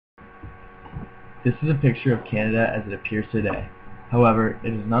This is a picture of Canada as it appears today. However,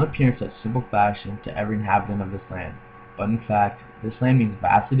 it does not appear in such simple fashion to every inhabitant of this land, but in fact, this land means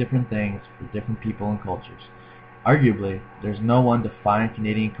vastly different things for different people and cultures. Arguably, there is no one defined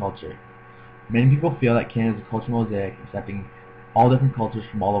Canadian culture. Many people feel that Canada is a cultural mosaic, accepting all different cultures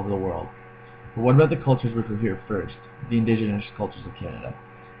from all over the world. But what about the cultures which were here first, the indigenous cultures of Canada?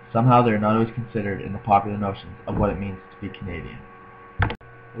 Somehow they are not always considered in the popular notions of what it means to be Canadian.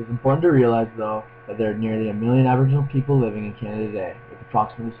 It is important to realize, though, that there are nearly 1 million Aboriginal people living in Canada today, with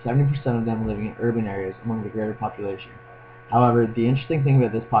approximately 70% of them living in urban areas among the greater population. However, the interesting thing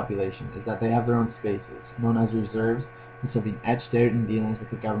about this population is that they have their own spaces, known as reserves, which have been etched out in dealings with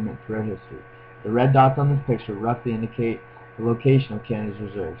the government throughout history. The red dots on this picture roughly indicate the location of Canada's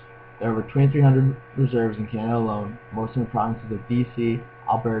reserves. There are over 2,300 reserves in Canada alone, most in the provinces of BC,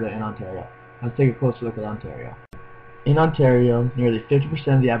 Alberta, and Ontario. Let's take a closer look at Ontario. In Ontario, nearly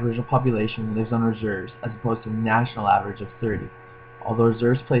 50% of the Aboriginal population lives on reserves, as opposed to a national average of 30%. Although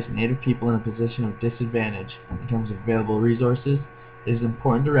reserves place Native people in a position of disadvantage in terms of available resources, it is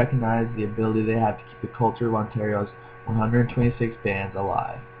important to recognize the ability they have to keep the culture of Ontario's 126 bands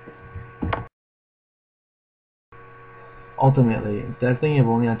alive. Ultimately, instead of thinking of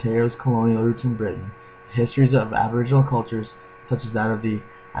only Ontario's colonial roots in Britain, the histories of Aboriginal cultures, such as that of the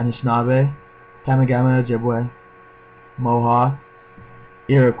Anishinaabe, Tamagama Ojibwe, Mohawk,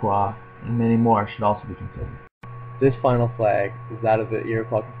 Iroquois, and many more should also be considered. This final flag is that of the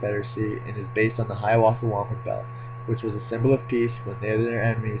Iroquois Confederacy and is based on the Hiawatha Wampum Belt, which was a symbol of peace when they and their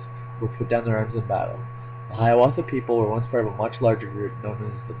enemies would put down their arms in battle. The Hiawatha people were once part of a much larger group known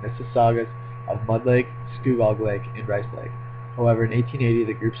as the Mississaugas of Mud Lake, Scugog Lake, and Rice Lake. However, in 1880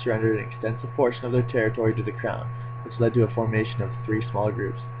 the group surrendered an extensive portion of their territory to the Crown, which led to a formation of 3 smaller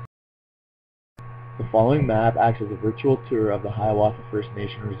groups. The following map acts as a virtual tour of the Hiawatha First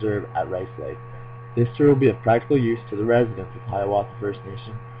Nation Reserve at Rice Lake. This tour will be of practical use to the residents of Hiawatha First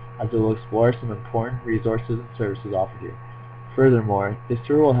Nation, as it will explore some important resources and services offered here. Furthermore, this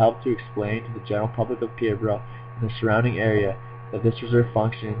tour will help to explain to the general public of Peterborough and the surrounding area that this reserve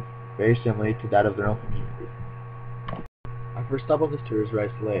functions very similarly to that of their own community. Our first stop on this tour is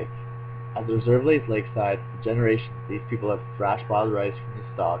Rice Lake. As the reserve lays lakeside, for generations these people have thrashed wild rice from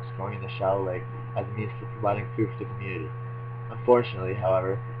the stalks growing in the shallow lake as a means for providing food for the community. Unfortunately,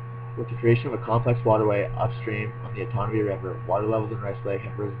 however, with the creation of a complex waterway upstream on the Otonabee River, water levels in Rice Lake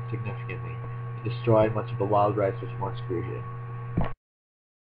have risen significantly and destroyed much of the wild rice which once grew here.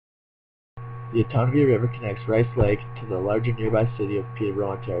 The Otonabee River connects Rice Lake to the larger nearby city of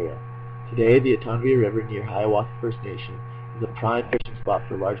Peterborough, Ontario. Today, the Otonabee River near Hiawatha First Nation is a prime fishing spot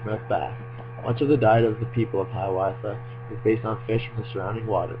for largemouth bass. Much of the diet of the people of Hiawatha is based on fish from the surrounding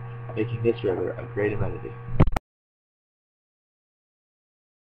water, making this river a great amenity.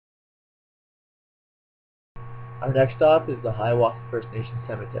 Our next stop is the Hiawatha First Nation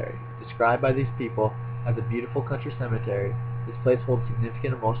Cemetery. Described by these people as a beautiful country cemetery, this place holds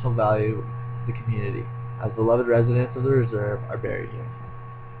significant emotional value to the community, as beloved residents of the reserve are buried here.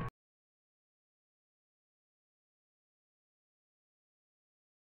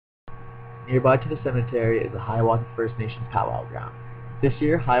 Nearby to the cemetery is the Hiawatha First Nations Powwow Ground. This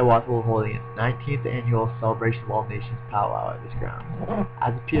year, Hiawatha will be holding its 19th annual Celebration of All Nations Powwow at this ground.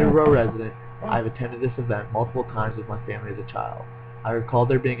 As a Peterborough resident, I have attended this event multiple times with my family as a child. I recall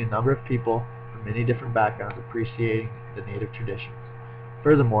there being a number of people from many different backgrounds appreciating the native traditions.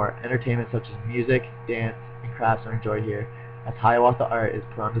 Furthermore, entertainment such as music, dance, and crafts are enjoyed here, as Hiawatha art is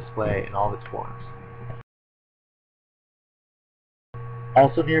put on display in all of its forms.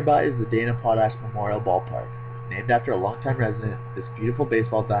 Also nearby is the Dana Potash Memorial Ballpark. Named after a longtime resident, this beautiful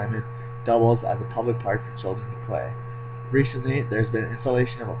baseball diamond doubles as a public park for children to play. Recently, there has been an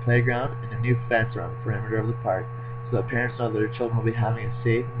installation of a playground and a new fence around the perimeter of the park, so that parents know that their children will be having a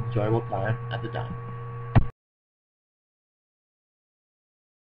safe and enjoyable time at the diamond.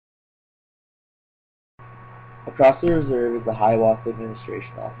 Across the reserve is the Hiawatha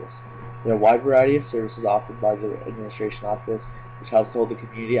Administration Office. There are a wide variety of services offered by the Administration Office, which helps hold the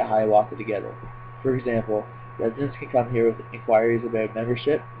community at Hiawatha together. For example, residents can come here with inquiries about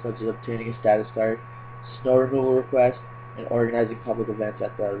membership, such as obtaining a status card, snow removal requests, and organizing public events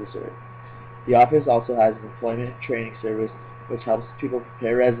at the reserve. The office also has an employment and training service which helps people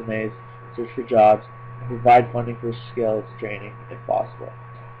prepare resumes, search for jobs, and provide funding for skills training if possible.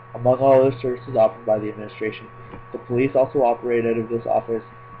 Among all other services offered by the administration, the police also operate out of this office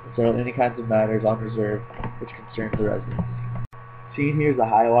and settle any kinds of matters on reserve which concern the residents. Seen here is the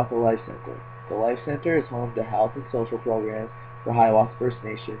Hiawatha Life Center. The Life Center is home to health and social programs for Hiawatha First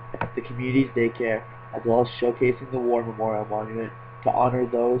Nation, the community's daycare, as well as showcasing the War Memorial Monument to honor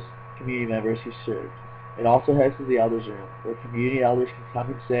those community members who served. It also houses the Elders Room, where community elders can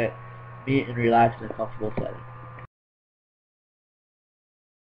come and sit, meet, and relax in a comfortable setting.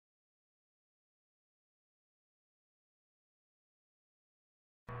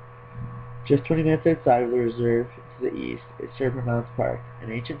 Just 20 minutes outside of the reserve to the east is Serpent Mounds Park,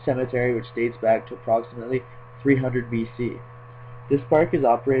 an ancient cemetery which dates back to approximately 300 BC. This park is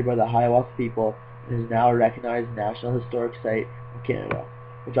operated by the Hiawatha people and is now a recognized National Historic Site in Canada,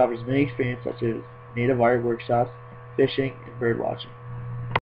 which offers many experiences such as native art workshops, fishing, and bird watching.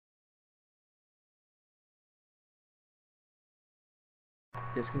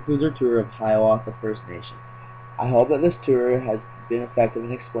 This concludes our tour of Hiawatha First Nation. I hope that this tour has been effective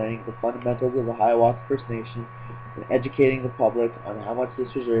in explaining the fundamentals of the Hiawatha First Nation and educating the public on how much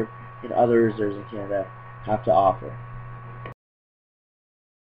this reserve and other reserves in Canada have to offer.